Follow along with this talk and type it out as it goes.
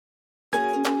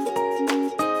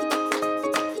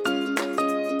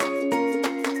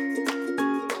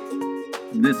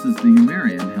This is the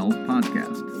Humarian Health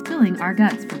Podcast. Spilling our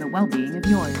guts for the well-being of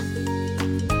yours.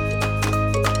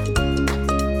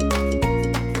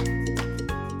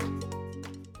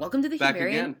 Welcome to the Back Humarian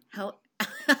again. Health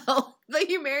the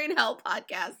Humarian Health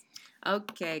Podcast.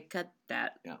 Okay, cut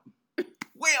that. Yeah.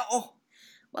 Well,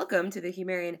 Welcome to the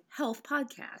Humarian Health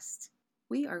Podcast.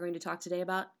 We are going to talk today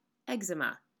about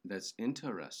eczema. that's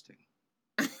interesting.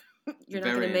 You're not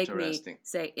Very going to make me interesting.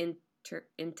 say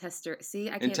intester. See,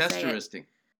 I can't say it. Interesting.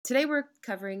 Today we're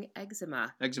covering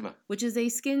eczema, Eczema. which is a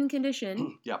skin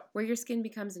condition Yeah. where your skin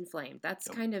becomes inflamed. That's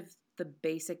Yep. kind of the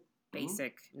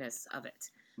basicness of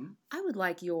it. Mhm. I would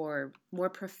like your more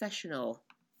professional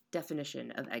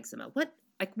definition of eczema.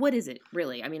 What is it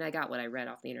really? I mean, I got what I read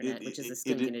off the internet, which is a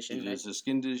skin condition. It but is a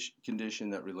skin condition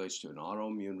that relates to an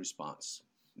autoimmune response.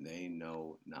 They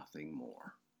know nothing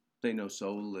more. They know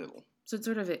so little. So it's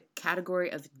sort of a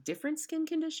category of different skin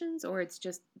conditions, or it's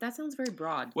just that sounds very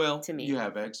broad Well, to me. you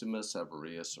have eczema,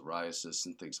 seborrhea, psoriasis,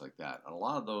 and things like that. And a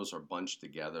lot of those are bunched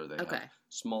together. They Okay. have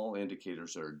small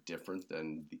indicators that are different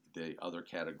than the other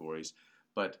categories.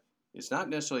 But it's not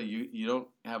necessarily you don't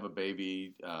have a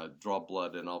baby draw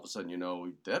blood and all of a sudden you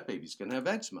know that baby's going to have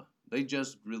eczema. They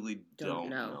just really don't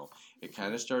know. It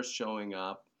kind of starts showing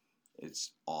up.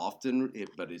 It's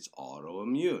but it's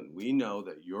autoimmune. We know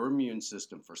that your immune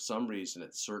system, for some reason,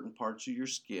 at certain parts of your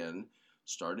skin,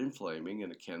 start inflaming,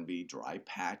 and it can be dry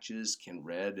patches, can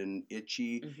red and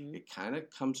itchy. Mhm. It kind of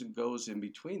comes and goes in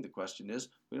between. The question is,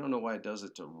 we don't know why it does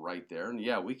it to right there. And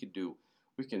yeah, we can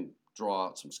draw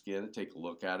out some skin and take a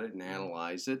look at it and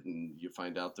analyze it, and you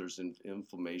find out there's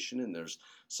inflammation and there's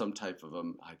some type of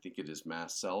I think it is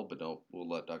mast cell, but we'll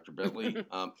let Dr. Bentley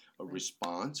a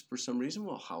response for some reason.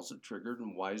 Well, how's it triggered,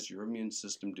 and why does your immune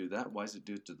system do that? Why does it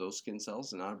do it to those skin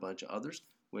cells and not a bunch of others?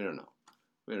 We don't know.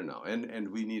 And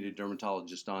we need a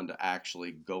dermatologist on to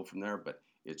actually go from there, but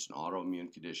it's an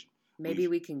autoimmune condition. Maybe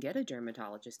we can get a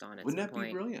dermatologist on at Wouldn't some that point.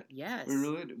 be brilliant? Yes. We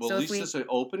really well, So at if least it's an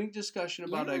opening discussion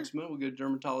about Yeah. eczema. We'll get a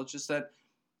dermatologist that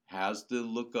has the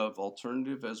look of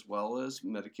alternative as well as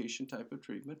medication type of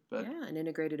treatment. But Yeah, an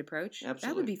integrated approach. absolutely,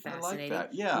 That would be I like fascinating.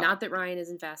 that. Yeah. Not that Ryan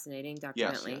isn't fascinating, Dr.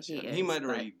 yes, Bentley. yes, He yeah. is. He might but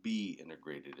already be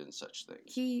integrated in such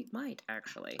things. He might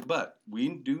actually. But we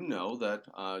do know that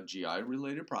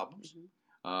GI-related problems,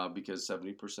 Mhm. because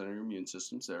 70% of your immune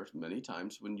system's there. Many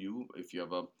times if you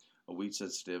have a wheat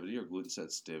sensitivity or gluten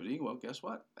sensitivity, well, guess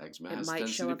what? Eczema It has might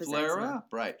tendency show to up as flare eczema. up,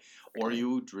 right? Or Really?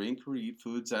 you drink or eat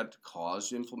foods that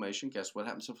cause inflammation. Guess what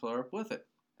happens to flare up with it?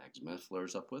 Eczema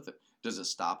flares up with it. Does it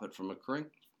stop it from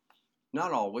occurring?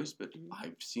 Not always, but Mhm.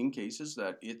 I've seen cases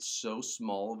that it's so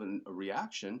small of a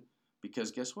reaction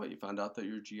because guess what? You found out that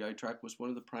your GI tract was one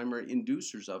of the primary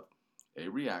inducers of a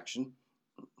reaction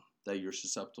that you're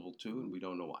susceptible to, and we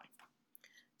don't know why.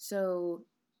 So,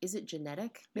 is it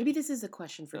genetic? Maybe this is a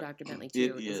question for Dr. Bentley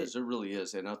too. It is. It really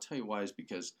is. And I'll tell you why is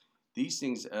because these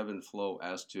things ebb and flow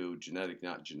as to genetic,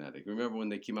 not genetic. Remember when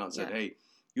they came out and said, Yeah. hey,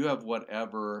 you have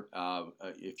whatever,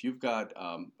 if you've got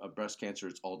a breast cancer,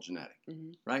 it's all genetic,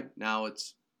 Mhm. right? Now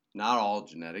it's not all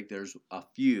genetic. There's a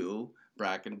few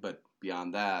BRCA, but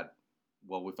beyond that,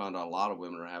 well, we found out a lot of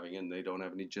women are having it and they don't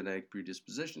have any genetic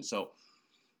predisposition. So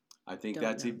I think Don't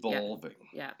that's know. Yeah. evolving.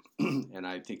 Yeah. And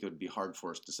I think it would be hard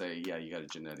for us to say, yeah, you got a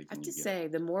genetic. I have and to you get it. say,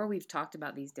 the more we've talked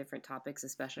about these different topics,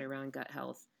 especially around gut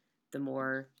health, the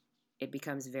more it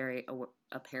becomes very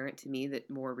apparent to me that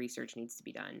more research needs to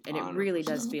be done. And it really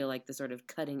does 100%. feel like the sort of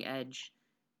cutting edge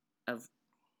of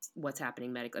what's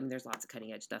happening medically. I mean, there's lots of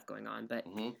cutting edge stuff going on, but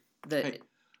Mhm. the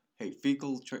Hey,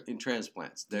 fecal in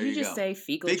transplants. There did you you just go. say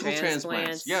fecal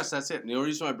transplants? Yes, that's it. And the only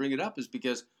reason I bring it up is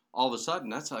because all of a sudden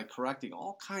that's like correcting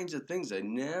all kinds of things I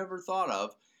never thought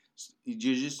of. You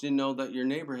just didn't know that your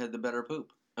neighbor had the better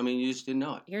poop. I mean, you just didn't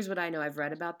know it. Here's what I know. I've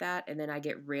read about that, and then I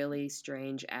get really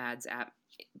strange ads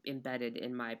embedded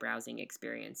in my browsing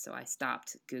experience. So I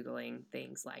stopped Googling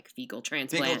things like fecal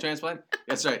transplant. Fecal transplant?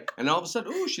 That's right. And all of a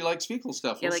sudden, ooh, she likes fecal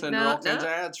stuff. You're We'll like, send her no, all kinds no, of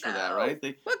ads for that, no.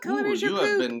 right? What color is your you poop?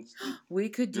 have been. We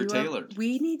could You're do tailored.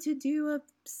 We need to do a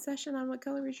session on what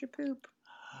color is your poop.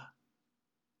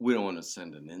 We don't want to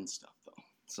send it in stuff though,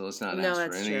 so let's not No, ask for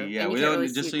that's any. true. Yeah, And you we can't don't. really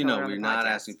Just see so you know, color on we're the not podcast.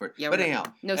 asking for. Yeah, but we're anyhow,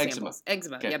 no eczema. samples.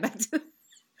 Eczema. Okay. Yeah, back to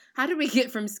how did we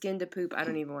get from skin to poop? I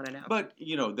don't even want to know. But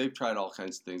they've tried all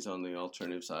kinds of things on the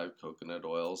alternative side, coconut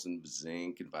oils and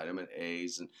zinc and vitamin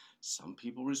A's, and some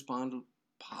people respond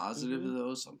positive to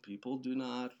those. Some people do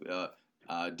not.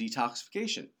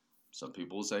 Detoxification. Some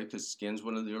people will say because skin's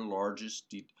one of their largest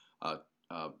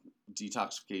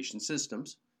detoxification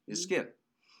systems is skin.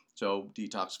 So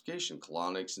detoxification,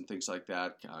 colonics and things like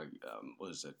that.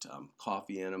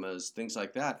 Coffee enemas, things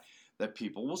like that. that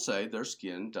people will say their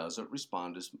skin doesn't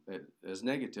respond as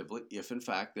negatively if, in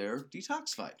fact, they're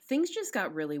detoxified. Things just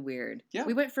got really weird. Yeah.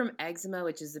 We went from eczema,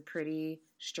 which is a pretty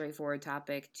straightforward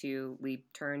topic, to we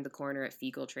turned the corner at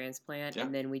fecal transplant,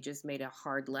 and then we just made a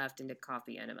hard left into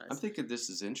coffee enemas. I'm thinking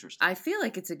this is interesting. I feel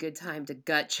like it's a good time to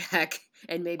gut check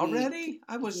and maybe... Already?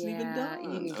 I wasn't even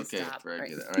done. You need to stop. Very All right.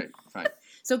 good. All right, fine.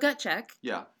 So gut check.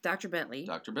 Yeah. Dr. Bentley.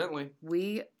 Dr. Bentley.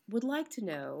 We would like to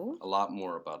know... a lot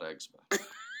more about eczema.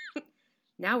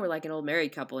 Now we're like an old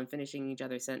married couple and finishing each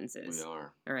other's sentences. We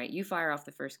are. All right, you fire off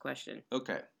the first question.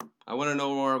 Okay. I want to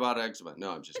know more about eczema. No,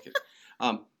 I'm just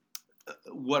kidding.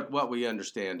 What we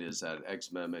understand is that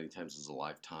eczema many times is a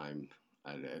lifetime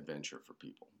adventure for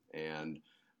people. And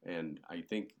I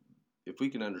think if we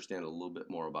can understand a little bit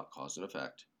more about cause and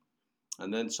effect,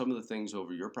 and then some of the things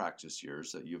over your practice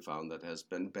years that you found that has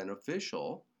been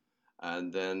beneficial,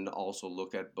 and then also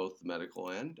look at both the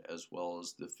medical end as well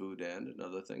as the food end and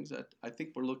other things, that I think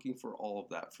we're looking for all of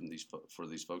that from these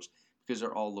folks, because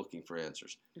they're all looking for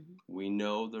answers. Mm-hmm. We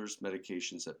know there's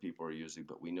medications that people are using,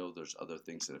 but we know there's other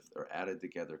things that if they're added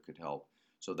together could help.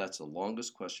 So that's the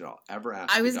longest question I'll ever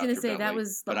ask. I was going to say Bentley, that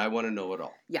was, but I want to know it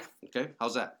all. Yeah. Okay.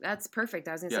 How's that? That's perfect.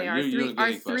 I was going to say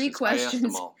our three questions. I asked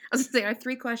them all. I was going to say our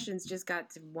 3 questions just got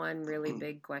to one really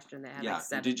big question that had like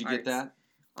 7 Did you parts. get that?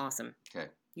 Awesome. Okay.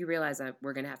 You realize that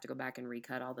we're going to have to go back and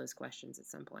recut all those questions at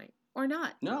some point. Or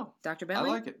not. No. Dr. Bentley?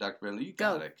 I like it. Dr. Bentley, you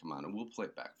got it. Come on, and we'll play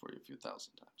it back for you a few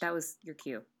thousand times. That was your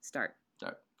cue. Start.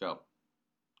 Go.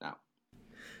 Now.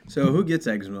 So who gets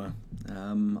eczema?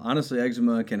 Honestly,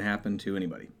 eczema can happen to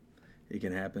anybody. It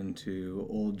can happen to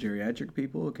old geriatric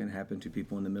people. It can happen to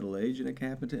people in the middle age, and it can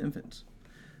happen to infants.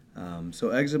 So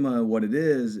eczema, what it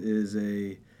is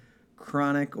a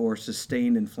chronic or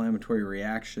sustained inflammatory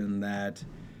reaction that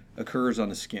occurs on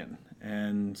the skin.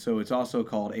 And so it's also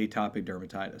called atopic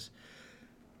dermatitis.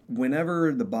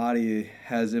 Whenever the body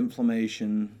has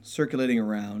inflammation circulating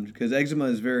around, because eczema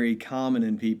is very common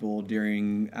in people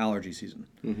during allergy season.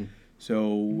 Mm-hmm.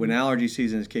 So when allergy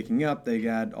season is kicking up, they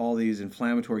got all these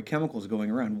inflammatory chemicals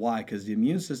going around. Why? Because the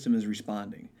immune system is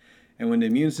responding. And when the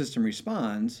immune system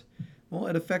responds, well,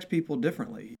 it affects people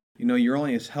differently. You know, you're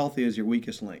only as healthy as your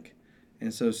weakest link.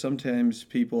 And so sometimes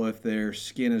people, if their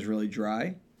skin is really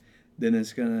dry, then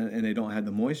it's going to, and they don't have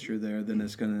the moisture there, then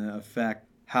it's going to affect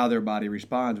how their body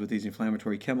responds with these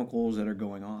inflammatory chemicals that are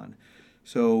going on.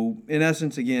 So in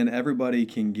essence, again, everybody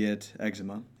can get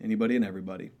eczema, anybody and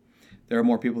everybody. There are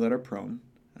more people that are prone.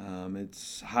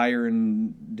 It's higher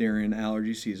during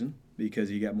allergy season because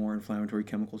you got more inflammatory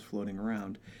chemicals floating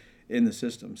around in the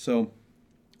system. So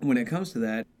when it comes to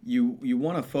that, you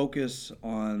want to focus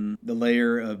on the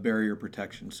layer of barrier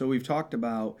protection. So we've talked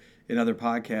about in other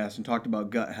podcasts and talked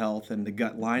about gut health and the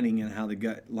gut lining and how the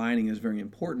gut lining is very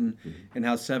important and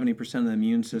how 70% of the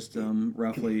immune system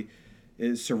roughly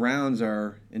surrounds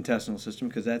our intestinal system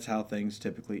because that's how things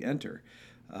typically enter.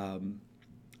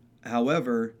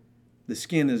 However, the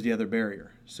skin is the other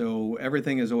barrier. So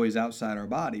everything is always outside our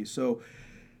body. So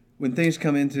when things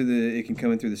come it can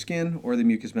come in through the skin or the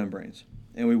mucous membranes.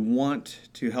 And we want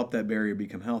to help that barrier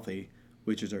become healthy,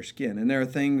 which is our skin. And there are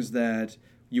things that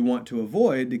you want to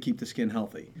avoid to keep the skin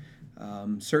healthy.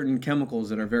 Certain chemicals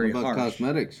that are very harsh. What about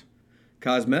cosmetics?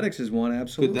 Cosmetics is one,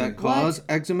 absolutely. Could that cause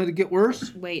eczema to get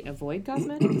worse? Wait, avoid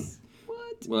cosmetics?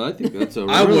 What? Well, I think that's a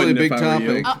really big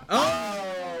topic.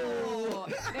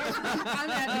 I'm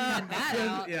having that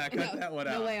out. Yeah, cut that one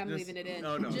out. No way I'm leaving it in.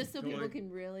 Oh, no, just so people can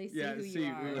really see who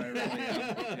you are.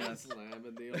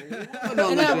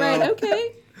 Right,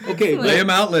 okay. Okay, lay him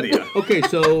out, Lydia. Okay,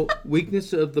 so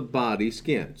weakness of the body,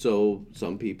 skin. So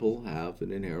some people have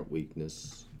an inherent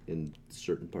weakness in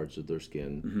certain parts of their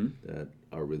skin that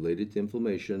are related to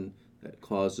inflammation that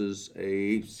causes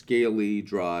a scaly,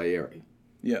 dry area.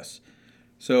 Yes.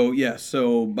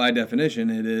 So by definition,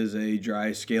 it is a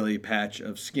dry, scaly patch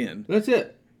of skin. That's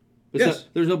it.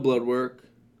 There's no blood work.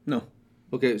 No.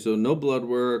 Okay, so no blood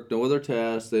work, no other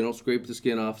tests. They don't scrape the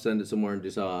skin off, send it somewhere and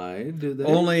decide, do they?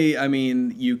 Only,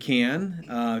 you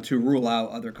can to rule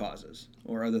out other causes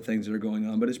or other things that are going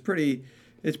on, but it's pretty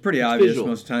obvious visual.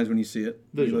 Most times when you see it.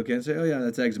 Visual. You look at it and say, oh yeah,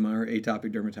 that's eczema or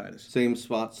atopic dermatitis. Same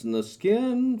spots in the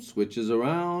skin, switches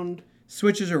around.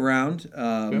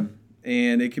 Okay.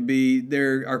 And it could be,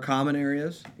 there are common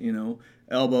areas,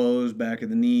 elbows, back of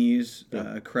the knees,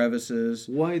 crevices.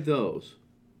 Why those?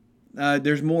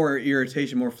 There's more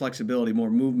irritation, more flexibility,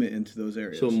 more movement into those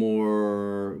areas. So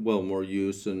more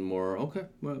use and more, okay,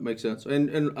 well, that makes sense.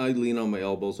 And I lean on my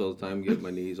elbows all the time, get my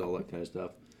knees, all that kind of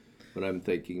stuff. But I'm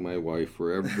thanking my wife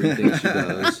for everything she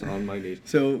does on my knees.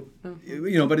 So,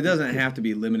 but it doesn't have to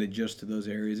be limited just to those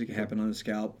areas. It can happen on the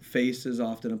scalp. Face is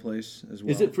often a place as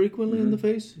well. Is it frequently in the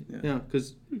face? Yeah,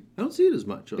 because I don't see it as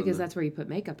much. Because that's where you put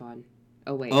makeup on.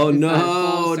 Oh, wait. Oh, it's no,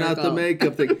 full not the circle.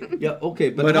 makeup thing. Yeah,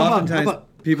 okay. But how oftentimes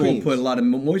about people will creams? put a lot of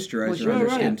moisturizer on their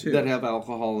skin too. That have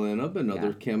alcohol in them and other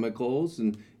Yeah. chemicals,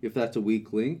 and if that's a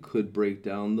weak link, could break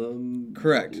down the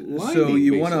Correct. lining, So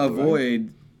you want to basically, right?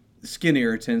 avoid skin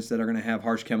irritants that are going to have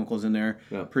harsh chemicals in there,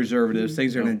 Yeah. preservatives,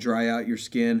 things that are going to dry out your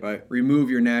skin, Right. remove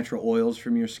your natural oils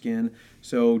from your skin.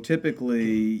 So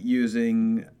typically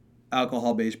using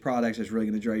alcohol-based products is really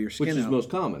going to dry your skin Which is out. most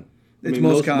common. It's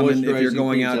most common if you're moisturizing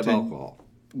going creams out have to alcohol.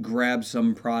 grab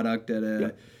some product at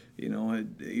Yeah. at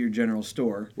your general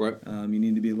store. Right. You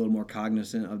need to be a little more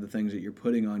cognizant of the things that you're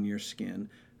putting on your skin,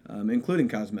 including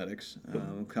cosmetics.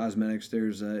 Cosmetics,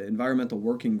 there's an environmental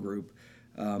working group.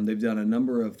 They've done a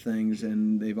number of things,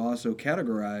 and they've also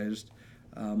categorized,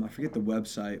 I forget the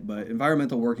website, but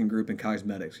environmental working group in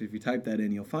cosmetics. If you type that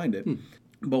in, you'll find it.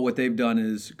 But what they've done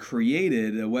is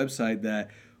created a website that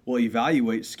will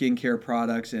evaluate skincare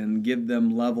products and give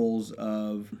them levels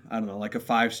of, I don't know, like a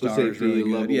 5-star is safety really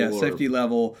good. level Yeah, or- safety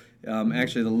level.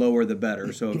 Actually, the lower the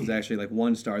better. So if it's actually like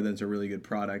 1 star, then it's a really good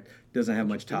product. Doesn't have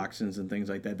much toxins and things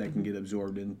like that that can get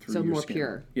absorbed in through So your more skin.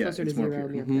 pure. Yeah, Closer to it's more zero,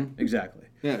 pure. more pure. Exactly.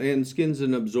 Yeah, and skin's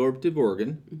an absorptive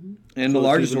organ. And So the it's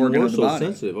largest even organ more of the so body.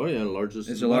 sensitive. Oh, yeah, largest.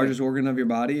 It's the largest organ of your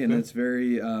body, and it's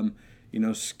very,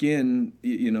 skin,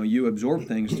 you absorb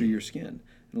things through your skin.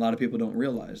 A lot of people don't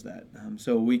realize that.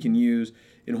 So we can use,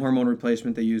 in hormone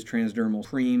replacement, they use transdermal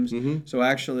creams. So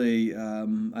actually, I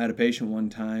had a patient one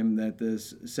time that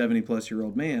this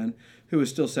 70-plus-year-old man who was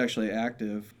still sexually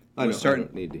active I was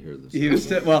don't need to hear this. He was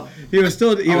still, well, he was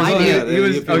still, he was, I do. he Yeah,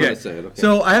 was, if you wanna okay. say it, okay.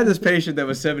 So I had this patient that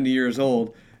was 70 years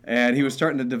old, and he was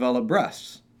starting to develop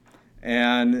breasts.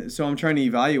 And so I'm trying to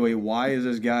evaluate, why is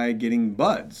this guy getting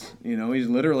buds? He's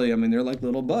literally, they're like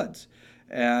little buds.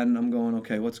 And I'm going,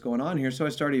 okay, what's going on here? So I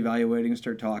started evaluating,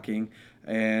 start talking,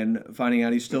 and finding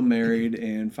out he's still married,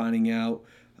 and finding out,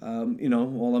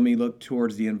 well, let me look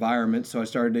towards the environment. So I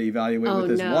started to evaluate with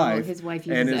his no, wife. his wife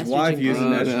and uses his wife estrogen using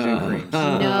creams. estrogen creams.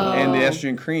 No. And the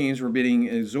estrogen creams were being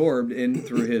absorbed in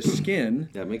through his skin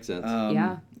That makes sense.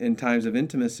 Yeah. in times of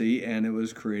intimacy, and it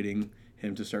was creating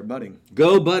him to start budding.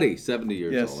 Go, buddy. 70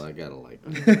 years Yes. old. I gotta like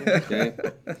it. Okay.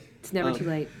 It's never too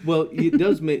late. Well, it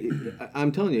does make.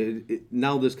 I'm telling you,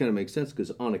 now this kind of makes sense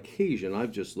because on occasion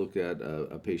I've just looked at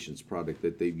a patient's product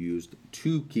that they've used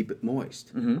to keep it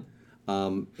moist,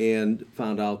 and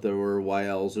found out there were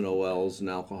YLs and OLs and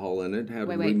alcohol in it. Had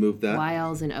Wait. removed that.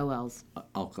 YLs and OLs.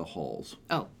 Alcohols.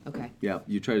 Oh, okay. Yeah,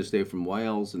 you try to stay from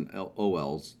YLs and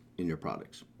OLs in your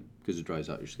products because it dries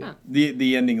out your skin. Huh.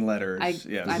 The ending letters. I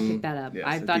yes. picked that up. Yes,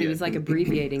 I at thought the he was end. like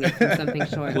abbreviating it from something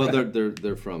short. Well,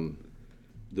 they're from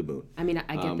the moon. I mean,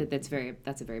 I get that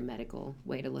that's a very medical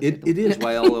way to look at It the is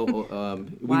YL.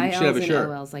 We should have a YLs and shirt,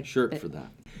 OLs, like, shirt but- for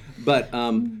that.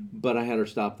 But I had her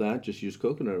stop that. Just use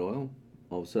coconut oil.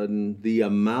 All of a sudden, the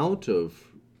amount of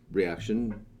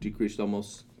reaction decreased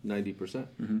almost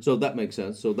 90%. So that makes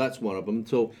sense. So that's one of them.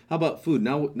 So how about food?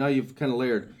 Now you've kind of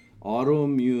layered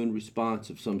autoimmune response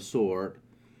of some sort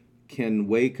can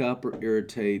wake up or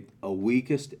irritate a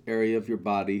weakest area of your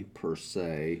body per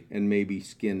se, and maybe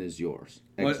skin is yours.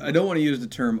 Well, Eczema. I don't want to use the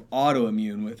term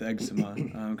autoimmune with eczema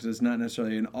because it's not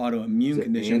necessarily an autoimmune it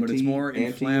condition, but it's more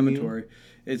anti-immune? inflammatory.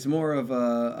 It's more of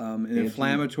an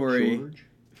inflammatory George?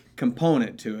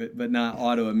 component to it, but not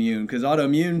autoimmune. Because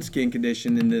autoimmune skin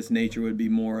condition in this nature would be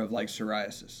more of like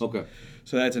psoriasis. Okay.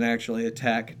 So that's an actually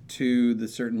attack to the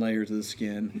certain layers of the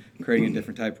skin, creating a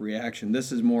different type of reaction.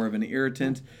 This is more of an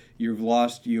irritant. You've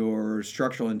lost your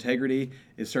structural integrity.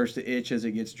 It starts to itch as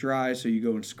it gets dry, so you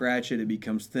go and scratch it. It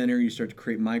becomes thinner. You start to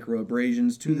create micro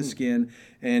abrasions to the skin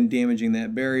and damaging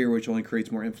that barrier, which only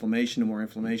creates more inflammation and more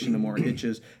inflammation and more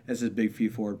itches as this big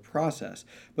feed-forward process.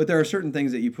 But there are certain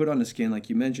things that you put on the skin, like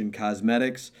you mentioned,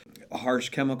 cosmetics, harsh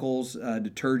chemicals,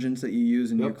 detergents that you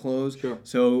use in your clothes. Sure.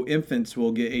 So infants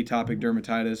will get atopic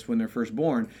dermatitis when they're first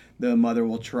born. The mother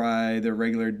will try the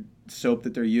regular soap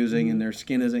that they're using, and their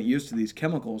skin isn't used to these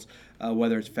chemicals,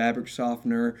 whether it's fabric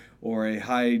softener or a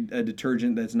high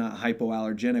detergent that's not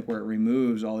hypoallergenic, where it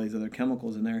removes all these other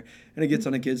chemicals in there, and it gets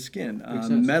on a kid's skin.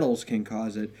 Metals can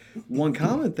cause it. One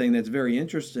common thing that's very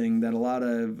interesting that a lot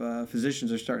of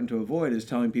physicians are starting to avoid is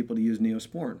telling people to use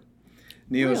Neosporin.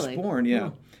 Neosporin,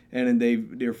 yeah. And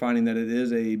they're finding that it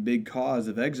is a big cause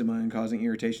of eczema and causing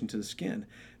irritation to the skin.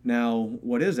 Now,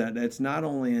 what is that? That's not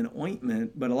only an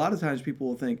ointment, but a lot of times people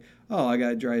will think, oh, I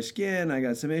got dry skin, I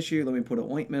got some issue, let me put an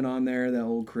ointment on there that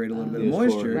will create a little bit of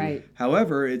moisture. Right.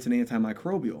 However, it's an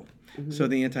antimicrobial. So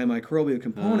the antimicrobial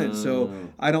component, so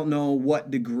I don't know what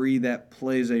degree that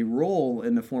plays a role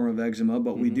in the form of eczema,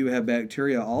 but we do have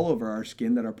bacteria all over our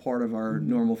skin that are part of our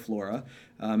normal flora.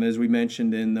 As we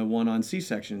mentioned in the one on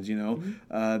C-sections,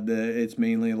 it's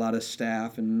mainly a lot of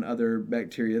staph and other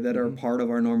bacteria that are part of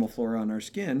our normal flora on our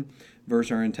skin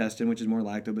versus our intestine, which is more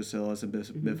lactobacillus and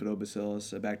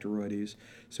bifidobacillus, bacteroides,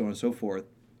 so on and so forth.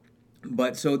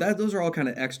 But so those are all kind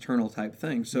of external type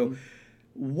things. So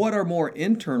what are more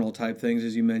internal type things,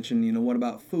 as you mentioned, what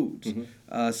about foods?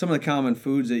 Some of the common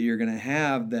foods that you're going to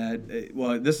have that,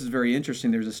 this is very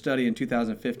interesting. There's a study in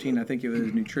 2015, I think it was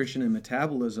Nutrition and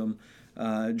Metabolism,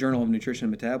 Journal of Nutrition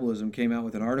and Metabolism came out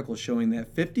with an article showing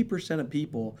that 50% of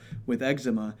people with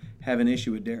eczema have an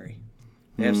issue with dairy.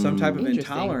 They have some type of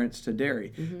intolerance to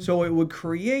dairy. So it would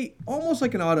create almost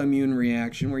like an autoimmune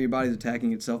reaction where your body's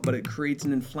attacking itself, but it creates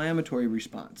an inflammatory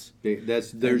response.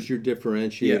 There's your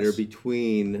differentiator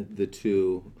between the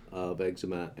two of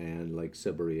eczema and like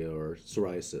seborrhea or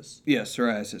psoriasis. Yes,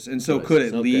 psoriasis. And so could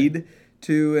it lead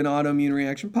to an autoimmune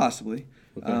reaction? Possibly.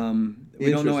 Okay. We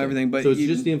don't know everything. But so it's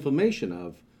just the inflammation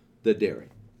of the dairy.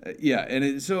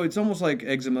 And so it's almost like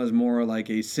eczema is more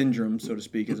like a syndrome, so to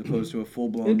speak, as opposed to a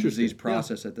full-blown disease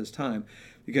process at this time.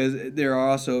 Because there are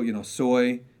also,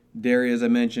 soy, dairy, as I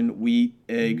mentioned, wheat,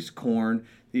 eggs, corn,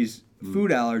 these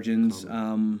food allergens.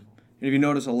 And if you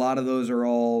notice, a lot of those are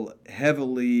all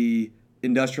heavily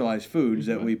industrialized foods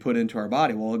that we put into our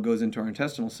body. Well, it goes into our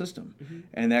intestinal system,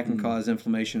 and that can cause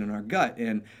inflammation in our gut.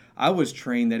 And I was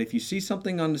trained that if you see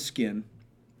something on the skin,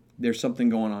 there's something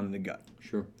going on in the gut.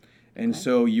 Sure. And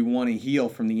so you want to heal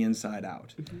from the inside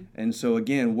out. And so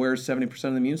again, where's 70% of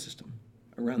the immune system?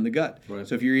 Around the gut. Right.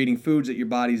 So if you're eating foods that your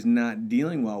body's not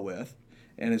dealing well with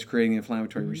and it's creating an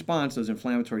inflammatory response, those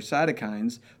inflammatory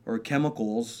cytokines or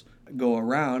chemicals go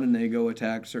around and they go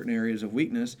attack certain areas of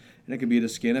weakness. And it could be the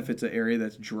skin if it's an area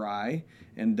that's dry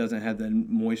and doesn't have the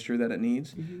moisture that it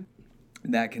needs.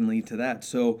 That can lead to that.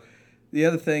 So the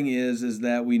other thing is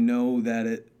that we know that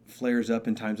it flares up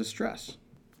in times of stress.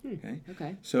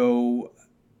 Okay. So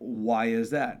why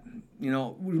is that?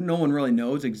 No one really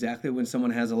knows exactly when someone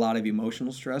has a lot of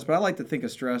emotional stress, but I like to think of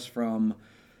stress from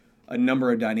a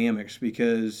number of dynamics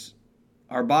because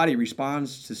our body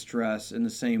responds to stress in the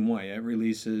same way. It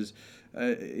releases,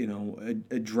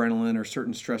 adrenaline or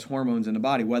certain stress hormones in the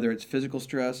body, whether it's physical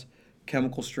stress,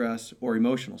 chemical stress, or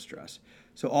emotional stress.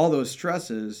 So all those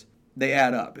stresses, they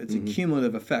add up. It's a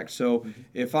cumulative effect. So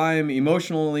if I'm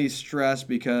emotionally stressed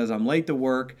because I'm late to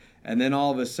work, and then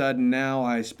all of a sudden now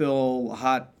I spill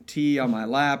hot tea on my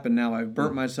lap, and now I've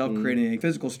burnt myself, creating a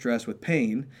physical stress with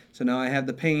pain. So now I have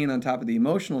the pain on top of the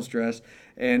emotional stress,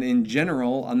 and in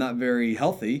general, I'm not very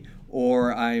healthy,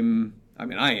 or I am.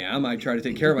 I try to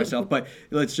take care of myself, but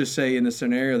let's just say in the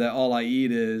scenario that all I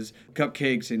eat is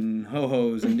cupcakes and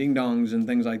ho-hos and ding-dongs and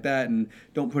things like that and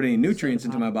don't put any nutrients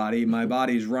into my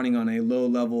body's running on a low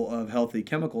level of healthy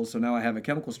chemicals, so now I have a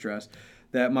chemical stress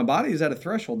that my body is at a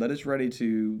threshold that it's ready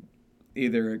to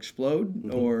either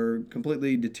explode or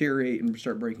completely deteriorate and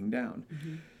start breaking down.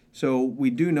 So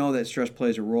we do know that stress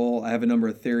plays a role. I have a number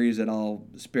of theories that I'll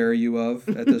spare you of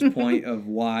at this point of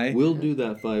why. We'll do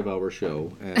that 5-hour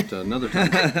show at another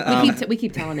time. We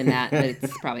keep telling him that, but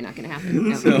it's probably not going to happen.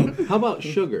 No. So how about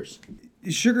sugars?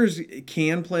 Sugars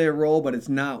can play a role, but it's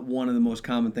not one of the most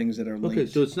common things that are linked.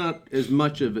 Okay, so it's not as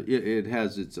much of it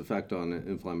has its effect on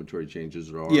inflammatory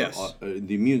changes or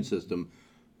the immune system,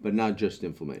 but not just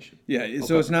inflammation. Yeah,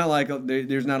 so it's not like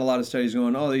there's not a lot of studies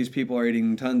going, these people are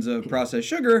eating tons of processed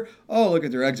sugar. Oh, look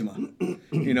at their eczema.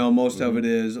 Most of it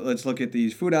is, let's look at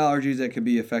these food allergies that could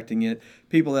be affecting it.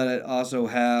 People that also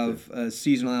have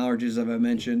seasonal allergies, as I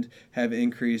mentioned, have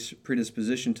increased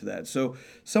predisposition to that. So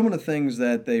some of the things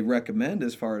that they recommend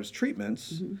as far as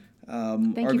treatments.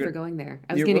 Thank you for going there.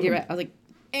 I was going to I was like,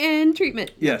 and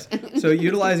treatment. Yes. So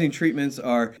utilizing treatments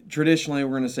are traditionally,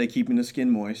 we're going to say, keeping the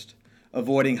skin moist,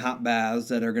 avoiding hot baths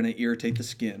that are going to irritate the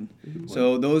skin.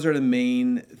 So those are the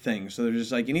main things. So there's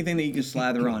just like anything that you can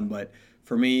slather on. But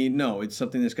for me, no, it's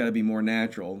something that's got to be more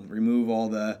natural. Remove all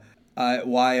the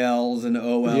YLs and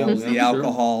OLs, the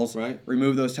alcohols. Right.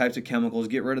 Remove those types of chemicals.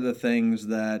 Get rid of the things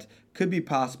that could be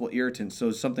possible irritants.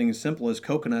 So something as simple as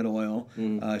coconut oil,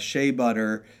 shea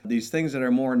butter, these things that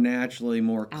are more naturally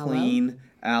more clean.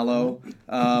 Aloe.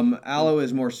 Aloe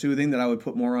is more soothing, that I would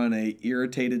put more on a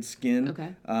irritated skin.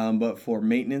 Okay. But for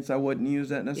maintenance, I wouldn't use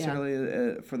that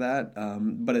necessarily for that.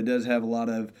 But it does have a lot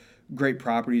of great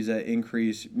properties that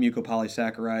increase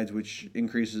mucopolysaccharides, which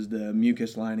increases the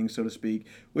mucus lining, so to speak,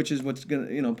 which is what's going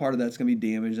to, part of that's going to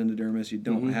be damaged in the dermis. You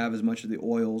don't have as much of the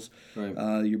oils.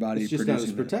 Right. Your body it's just not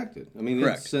as protected. I mean,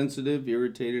 Correct. It's sensitive,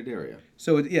 irritated area.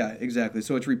 So, exactly.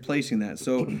 So it's replacing that.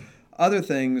 So other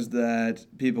things that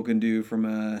people can do from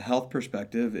a health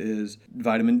perspective is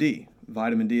vitamin D.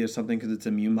 Vitamin D is something because it's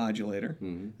an immune modulator.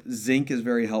 Zinc is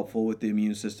very helpful with the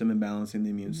immune system and balancing the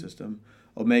immune system.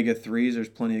 Omega-3s, there's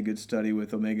plenty of good study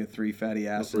with omega-3 fatty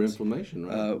acids. For inflammation,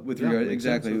 right?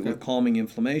 With calming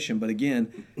inflammation. But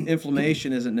again,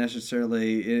 inflammation isn't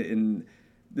necessarily,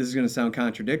 this is going to sound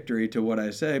contradictory to what I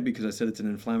say because I said it's an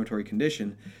inflammatory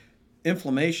condition.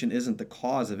 Inflammation isn't the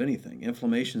cause of anything.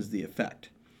 Inflammation is the effect.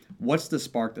 What's the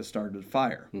spark that started the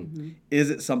fire? Is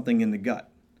it something in the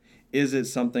gut? Is it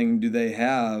something, do they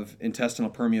have intestinal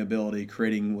permeability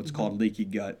creating what's called leaky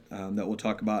gut that we'll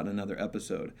talk about in another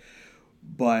episode?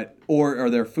 Or are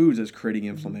there foods that's creating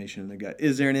inflammation in the gut?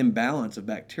 Is there an imbalance of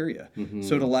bacteria?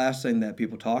 So the last thing that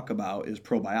people talk about is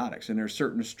probiotics. And there are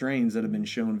certain strains that have been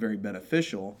shown very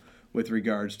beneficial with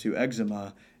regards to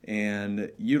eczema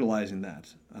and utilizing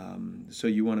that. So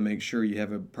you want to make sure you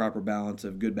have a proper balance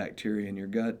of good bacteria in your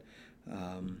gut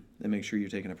and make sure you're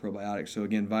taking a probiotic. So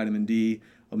again, vitamin D,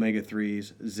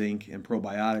 omega-3s, zinc, and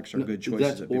probiotics are good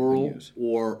choices that people can use.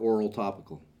 Or oral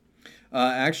topical?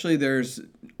 Actually, there's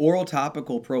oral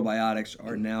topical probiotics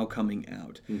are now coming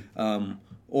out.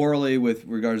 Orally with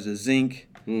regards to zinc,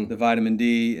 the vitamin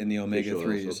D, and the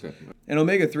omega-3s. Okay. And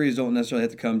omega-3s don't necessarily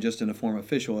have to come just in the form of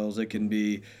fish oils. It can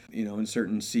be, in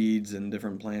certain seeds and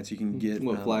different plants you can get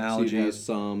flaxseed algae. has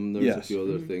some. There's a few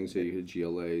other things,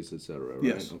 GLAs, etc. Right?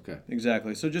 Yes. Okay.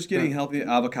 Exactly. So just getting healthy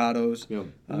avocados,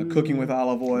 cooking with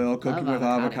olive oil, cooking with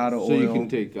avocado oil. So you can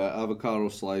take avocado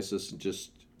slices and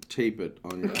just tape it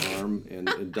on your arm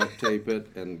and duct tape it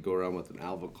and go around with an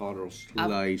avocado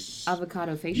slice.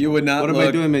 Avocado facial. You would not What am I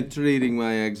doing? I'm treating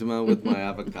my eczema with my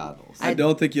avocados. I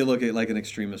don't think you look like an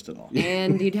extremist at all.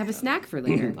 And you'd have a snack for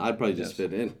later. I'd probably just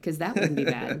fit in. Because that wouldn't be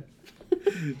bad.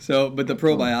 But the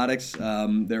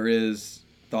probiotics, there is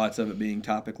thoughts of it being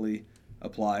topically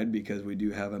applied because we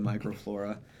do have a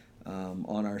microflora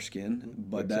on our skin.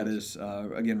 But that is,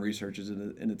 again, research is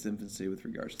in its infancy with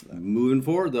regards to that. Moving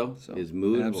forward, though, is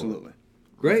moving absolutely. forward.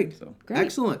 Great. Great.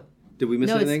 Excellent. Did we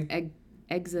miss anything?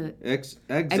 Eczema. Eczema.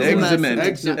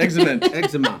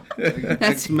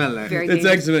 That's very It's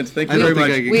excellent. Thank you very much.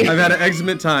 I've had an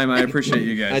excellent time. I appreciate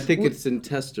you guys. I think it's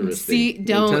intestinous. See,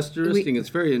 don't. It's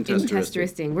very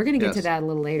interesting. We're going to get to that a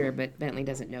little later, but Bentley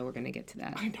doesn't know we're going to get to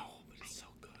that. I know, but it's so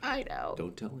good. I know.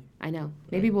 Don't tell him. I know.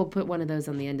 Maybe we'll put one of those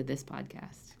on the end of this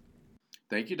podcast.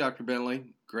 Thank you, Dr.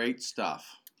 Bentley. Great stuff.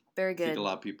 Very good. I think a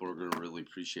lot of people are going to really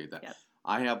appreciate that. Yep.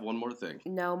 I have one more thing.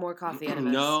 No more coffee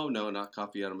enemas. No, not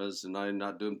coffee enemas, and I'm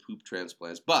not doing poop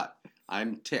transplants, but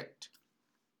I'm ticked.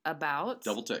 About?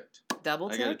 Double ticked. Double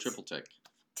ticked? I got a triple tick.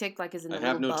 Tick like as in the I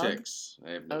have no bug? ticks.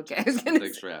 I have no okay. ticks. I was gonna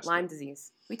Thanks for say, asking. Lyme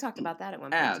disease. We talked about that at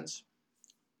one point. Ads.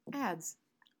 Ads.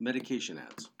 Medication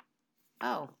ads.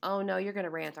 Oh no, you're gonna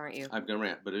rant, aren't you? I'm gonna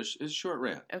rant, but it's a short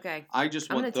rant. Okay. I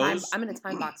just want I'm gonna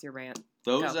time box your rant.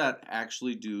 Those that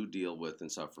actually do deal with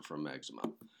and suffer from eczema.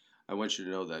 I want you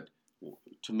to know that,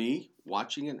 to me,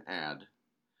 watching an ad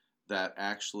that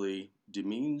actually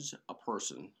demeans a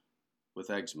person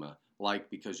with eczema, like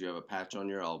because you have a patch on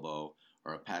your elbow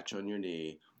or a patch on your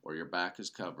knee or your back is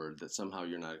covered, that somehow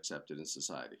you're not accepted in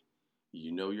society.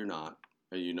 You know you're not,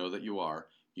 and you know that you are.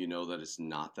 You know that it's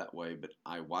not that way, but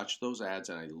I watch those ads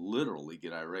and I literally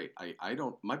get irate.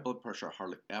 My blood pressure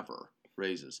hardly ever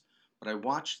raises, but I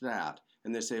watch that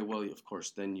and they say, well, of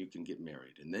course, then you can get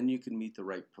married and then you can meet the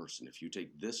right person if you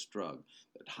take this drug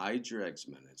that hides your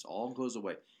eczema and it all goes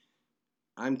away.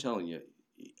 I'm telling you,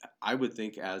 I would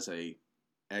think as a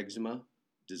eczema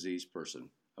disease person,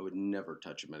 I would never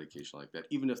touch a medication like that,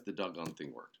 even if the doggone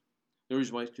thing worked. The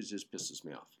reason why is because it just pisses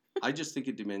me off. I just think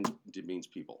it demeans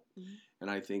people. Mm-hmm. And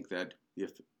I think that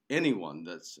if anyone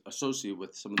that's associated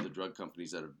with some of the drug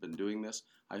companies that have been doing this,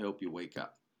 I hope you wake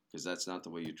up, because that's not the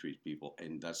way you treat people,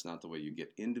 and that's not the way you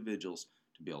get individuals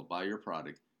to be able to buy your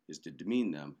product, is to demean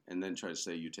them and then try to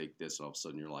say you take this and all of a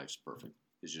sudden your life's perfect.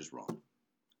 It's just wrong.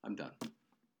 I'm done.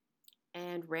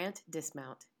 And rant,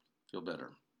 dismount. Feel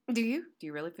better. Do you? Do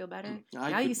you really feel better?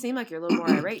 You seem like you're a little more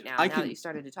irate now that you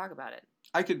started to talk about it.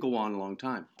 I could go on a long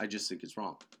time. I just think it's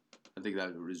wrong. I think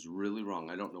that is really wrong.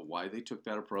 I don't know why they took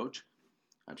that approach.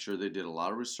 I'm sure they did a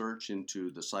lot of research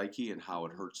into the psyche and how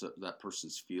it hurts that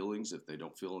person's feelings if they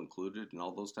don't feel included and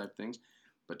all those type of things.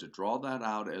 But to draw that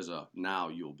out as now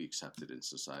you'll be accepted in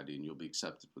society and you'll be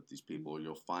accepted with these people, or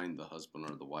you'll find the husband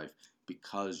or the wife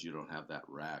because you don't have that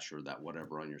rash or that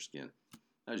whatever on your skin,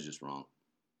 that is just wrong.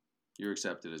 You're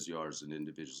accepted as you are as an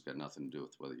individual. It's got nothing to do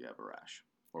with whether you have a rash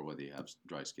or whether you have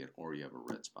dry skin or you have a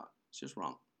red spot. It's just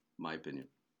wrong. My opinion.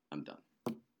 I'm done.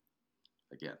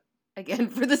 Again,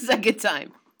 for the second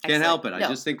time. Can't help it. I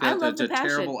just think that's a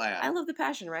terrible ad. I love the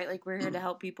passion, right? Like, we're here to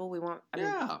help people. We want.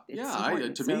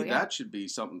 To me, that should be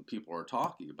something people are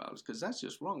talking about, because that's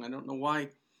just wrong. I don't know why.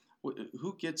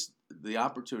 Who gets the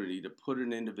opportunity to put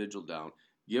an individual down,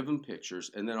 give them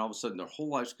pictures, and then all of a sudden their whole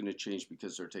life's going to change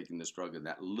because they're taking this drug, and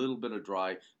that little bit of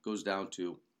dry goes down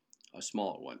to a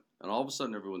smaller one, and all of a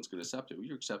sudden everyone's going to accept it. Well,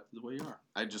 you're accepted the way you are.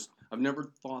 I've never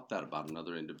thought that about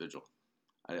another individual.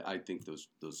 I think those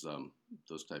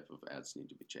type of ads need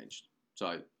to be changed.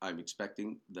 So I'm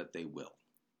expecting that they will.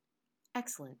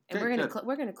 Excellent. And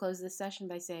we're gonna close this session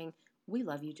by saying we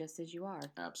love you just as you are.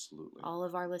 Absolutely. All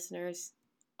of our listeners,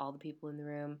 all the people in the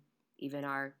room, even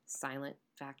our silent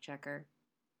fact checker.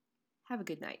 Have a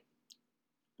good night.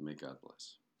 And may God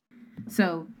bless.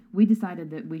 So we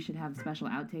decided that we should have special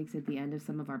outtakes at the end of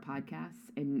some of our podcasts,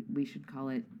 and we should call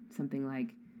it something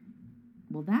like,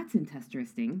 well, that's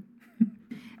interesting.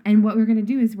 And what we're going to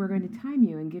do is we're going to time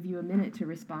you and give you a minute to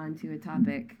respond to a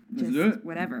topic, just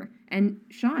whatever. And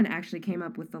Sean actually came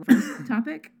up with the first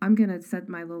topic. I'm going to set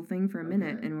my little thing for a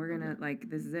minute, and we're going to,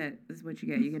 this is it. This is what you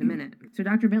get. You get a minute. So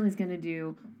Dr. Bentley's going to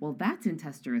do, well, that's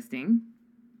interesting,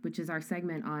 which is our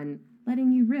segment on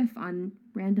letting you riff on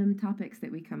random topics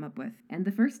that we come up with. And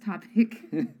the first topic...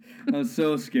 I'm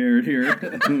so scared here.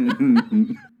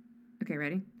 Okay,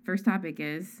 ready? First topic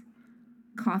is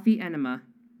coffee enema.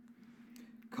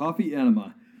 Coffee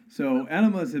enema. So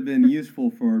enemas have been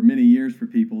useful for many years for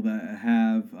people that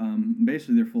have,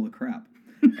 basically they're full of crap.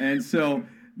 And so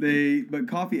but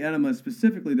coffee enemas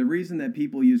specifically, the reason that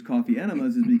people use coffee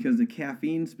enemas is because the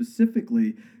caffeine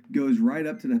specifically goes right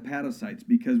up to the hepatocytes,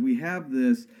 because we have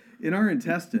this, in our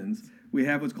intestines, we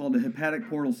have what's called the hepatic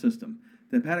portal system.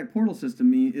 The hepatic portal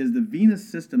system is the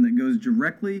venous system that goes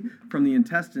directly from the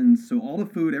intestines. So all the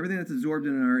food, everything that's absorbed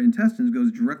in our intestines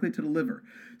goes directly to the liver.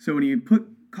 So when you put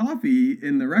coffee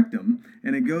in the rectum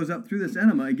and it goes up through this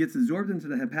enema, it gets absorbed into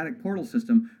the hepatic portal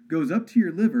system, goes up to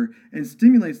your liver and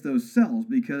stimulates those cells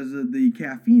because of the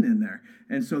caffeine in there.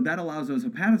 And so that allows those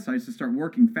hepatocytes to start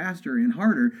working faster and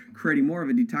harder, creating more of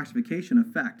a detoxification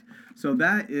effect. So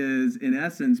that is, in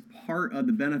essence, part of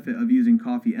the benefit of using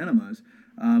coffee enemas.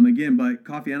 But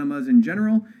coffee enemas in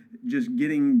general, just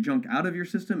getting junk out of your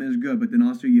system is good, but then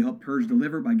also you help purge the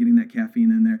liver by getting that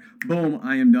caffeine in there. Boom,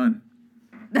 I am done.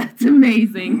 That's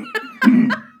amazing.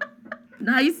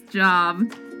 Nice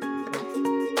job.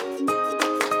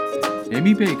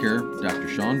 Amy Baker, Dr.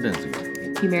 Sean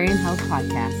Benzinger. Humarian Health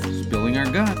Podcast. Spilling our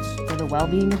guts for the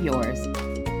well-being of yours.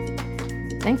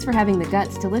 Thanks for having the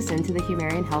guts to listen to the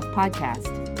Humarian Health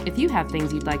Podcast. If you have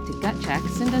things you'd like to gut check,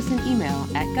 send us an email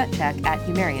at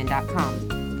gutcheck@humarian.com.